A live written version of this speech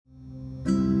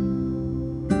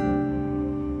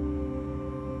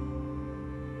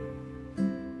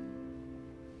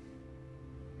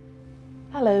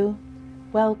Hello,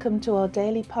 welcome to our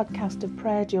daily podcast of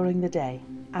prayer during the day.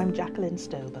 I'm Jacqueline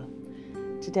Stober.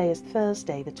 Today is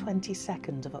Thursday, the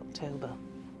 22nd of October.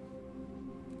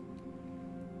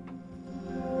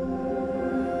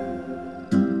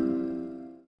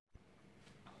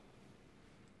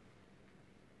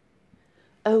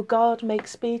 O God, make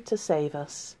speed to save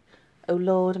us. O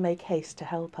Lord, make haste to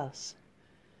help us.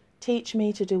 Teach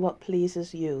me to do what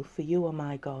pleases you, for you are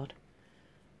my God.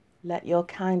 Let your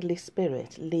kindly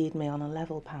spirit lead me on a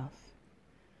level path.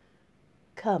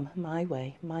 Come my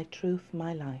way, my truth,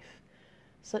 my life,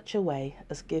 such a way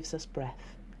as gives us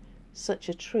breath, such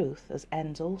a truth as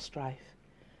ends all strife,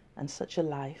 and such a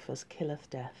life as killeth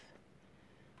death.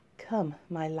 Come,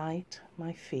 my light,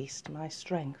 my feast, my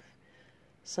strength,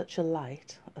 such a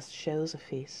light as shows a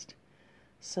feast,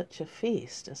 such a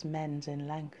feast as mends in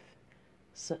length,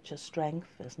 such a strength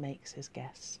as makes his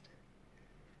guest.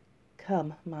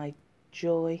 Come, my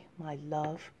joy, my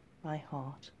love, my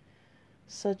heart,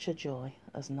 such a joy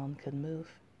as none can move,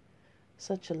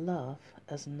 such a love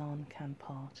as none can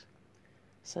part,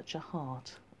 such a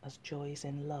heart as joys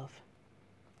in love.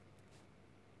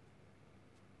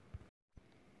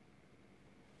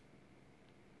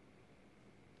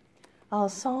 Our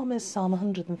psalm is Psalm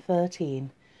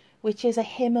 113, which is a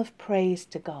hymn of praise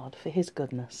to God for his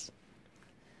goodness.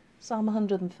 Psalm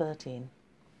 113.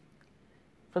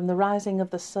 From the rising of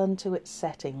the sun to its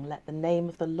setting, let the name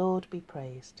of the Lord be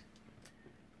praised.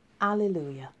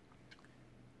 Alleluia.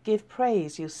 Give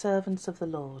praise, you servants of the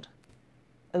Lord.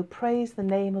 O praise the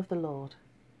name of the Lord.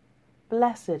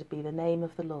 Blessed be the name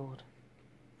of the Lord,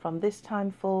 from this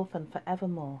time forth and for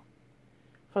evermore.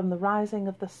 From the rising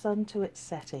of the sun to its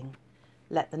setting,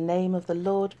 let the name of the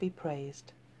Lord be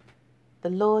praised. The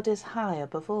Lord is high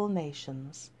above all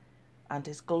nations, and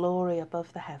his glory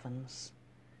above the heavens.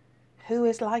 Who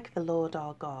is like the Lord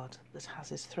our God, that has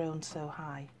his throne so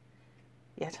high,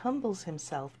 yet humbles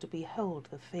himself to behold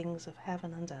the things of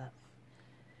heaven and earth?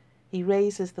 He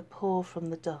raises the poor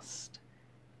from the dust,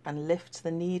 and lifts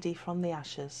the needy from the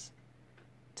ashes,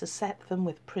 to set them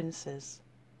with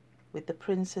the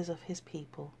princes of his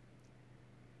people.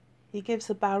 He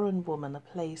gives a barren woman a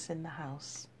place in the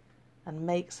house, and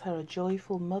makes her a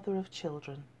joyful mother of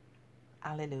children.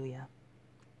 Alleluia.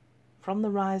 From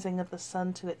the rising of the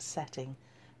sun to its setting,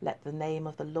 let the name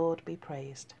of the Lord be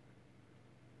praised.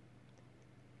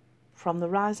 From the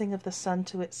rising of the sun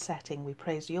to its setting, we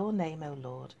praise your name, O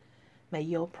Lord. May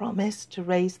your promise to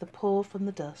raise the poor from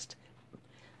the dust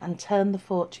and turn the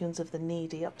fortunes of the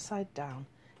needy upside down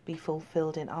be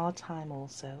fulfilled in our time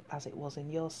also, as it was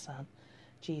in your Son,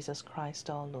 Jesus Christ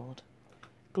our Lord.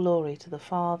 Glory to the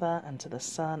Father, and to the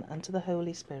Son, and to the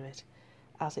Holy Spirit,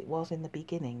 as it was in the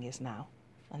beginning, is now,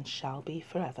 and shall be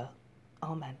forever.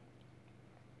 Amen.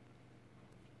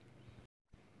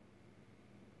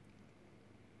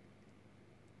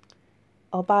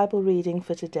 Our Bible reading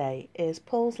for today is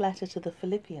Paul's letter to the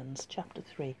Philippians, chapter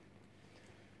 3.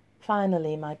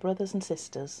 Finally, my brothers and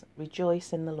sisters,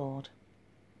 rejoice in the Lord.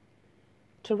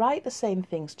 To write the same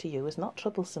things to you is not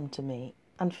troublesome to me,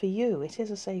 and for you it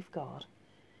is a safeguard.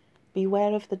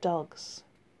 Beware of the dogs,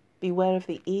 beware of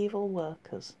the evil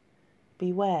workers,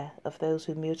 beware of those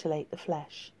who mutilate the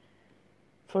flesh.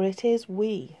 For it is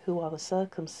we who are the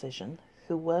circumcision,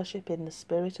 who worship in the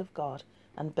Spirit of God,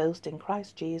 and boast in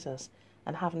Christ Jesus,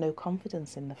 and have no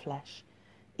confidence in the flesh,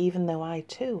 even though I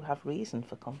too have reason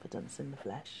for confidence in the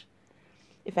flesh.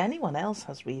 If anyone else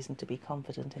has reason to be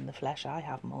confident in the flesh, I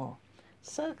have more.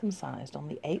 Circumcised on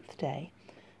the 8th day,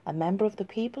 a member of the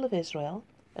people of Israel,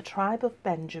 a tribe of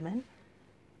Benjamin,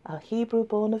 a Hebrew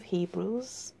born of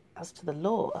Hebrews, as to the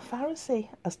law, a Pharisee,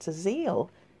 as to zeal,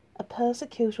 a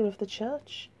persecutor of the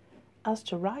church, as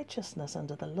to righteousness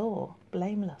under the law,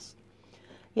 blameless.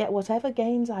 Yet whatever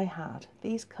gains I had,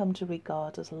 these come to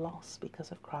regard as loss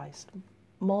because of Christ.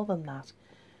 More than that,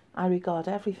 I regard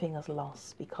everything as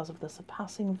loss because of the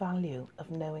surpassing value of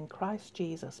knowing Christ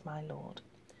Jesus my Lord.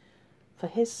 For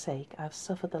his sake I have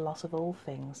suffered the loss of all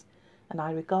things, and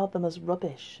I regard them as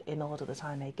rubbish in order that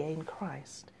I may gain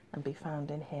Christ and be found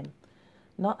in him,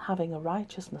 not having a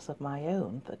righteousness of my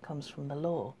own that comes from the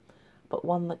law, but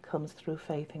one that comes through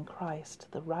faith in Christ,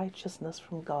 the righteousness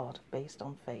from God based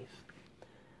on faith.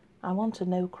 I want to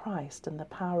know Christ and the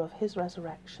power of his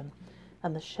resurrection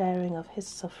and the sharing of his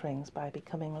sufferings by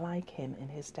becoming like him in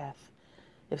his death,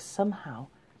 if somehow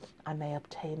I may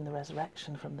obtain the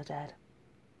resurrection from the dead.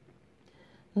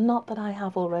 Not that I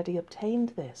have already obtained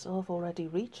this or have already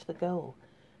reached the goal,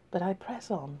 but I press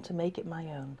on to make it my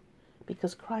own,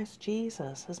 because Christ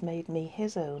Jesus has made me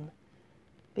his own.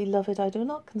 Beloved, I do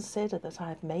not consider that I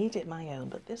have made it my own,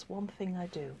 but this one thing I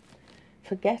do,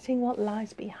 forgetting what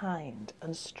lies behind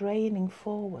and straining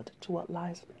forward to what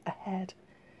lies ahead,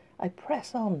 I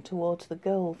press on towards the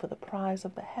goal for the prize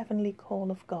of the heavenly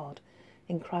call of God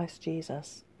in Christ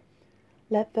Jesus.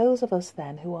 Let those of us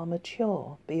then who are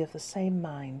mature be of the same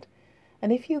mind,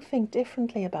 and if you think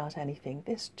differently about anything,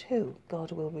 this too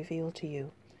God will reveal to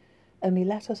you. Only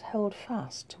let us hold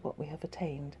fast to what we have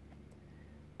attained.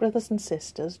 Brothers and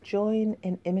sisters, join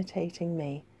in imitating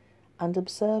me, and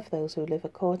observe those who live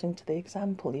according to the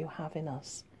example you have in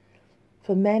us.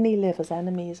 For many live as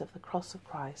enemies of the cross of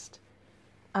Christ.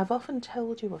 I've often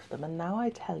told you of them, and now I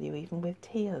tell you even with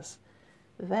tears.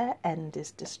 Their end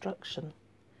is destruction.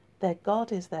 Their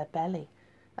God is their belly,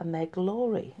 and their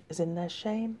glory is in their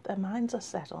shame. Their minds are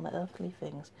set on earthly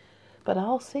things, but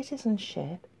our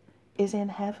citizenship is in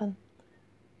heaven,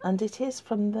 and it is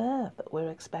from there that we're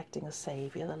expecting a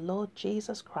Saviour, the Lord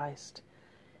Jesus Christ.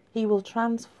 He will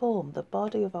transform the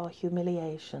body of our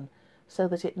humiliation so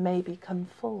that it may be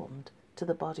conformed to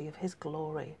the body of his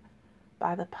glory,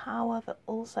 by the power that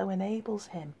also enables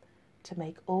him to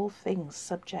make all things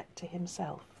subject to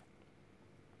himself.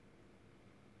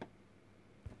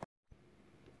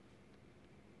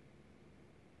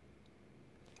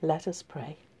 Let us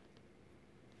pray.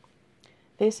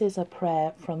 This is a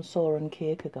prayer from Søren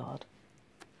Kierkegaard.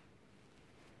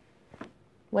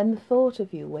 When the thought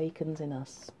of you wakens in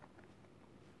us,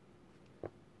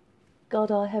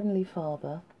 God our Heavenly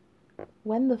Father,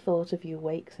 when the thought of you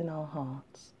wakes in our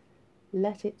hearts,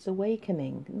 let its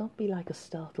awakening not be like a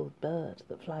startled bird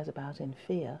that flies about in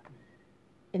fear.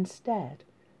 Instead,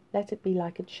 let it be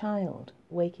like a child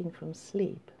waking from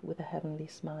sleep with a heavenly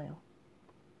smile.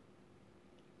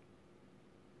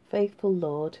 Faithful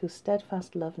Lord, whose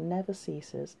steadfast love never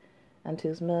ceases and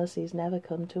whose mercies never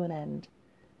come to an end,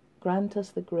 grant us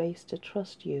the grace to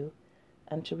trust you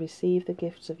and to receive the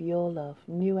gifts of your love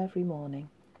new every morning,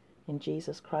 in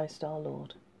Jesus Christ our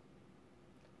Lord.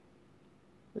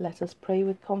 Let us pray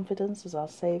with confidence as our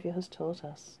Saviour has taught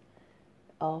us.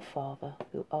 Our Father,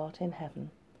 who art in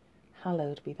heaven,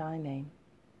 hallowed be thy name.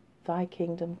 Thy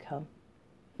kingdom come,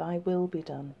 thy will be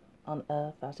done, on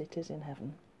earth as it is in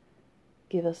heaven.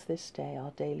 Give us this day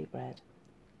our daily bread,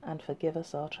 and forgive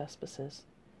us our trespasses,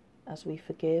 as we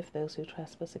forgive those who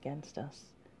trespass against us.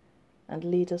 And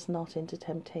lead us not into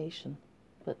temptation,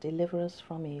 but deliver us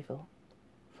from evil.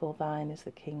 For thine is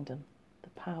the kingdom, the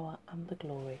power, and the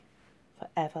glory, for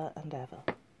ever and ever.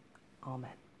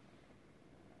 Amen.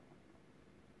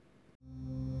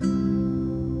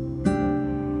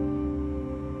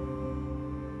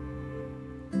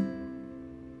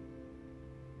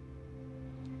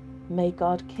 May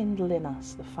God kindle in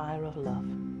us the fire of love.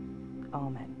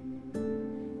 Amen.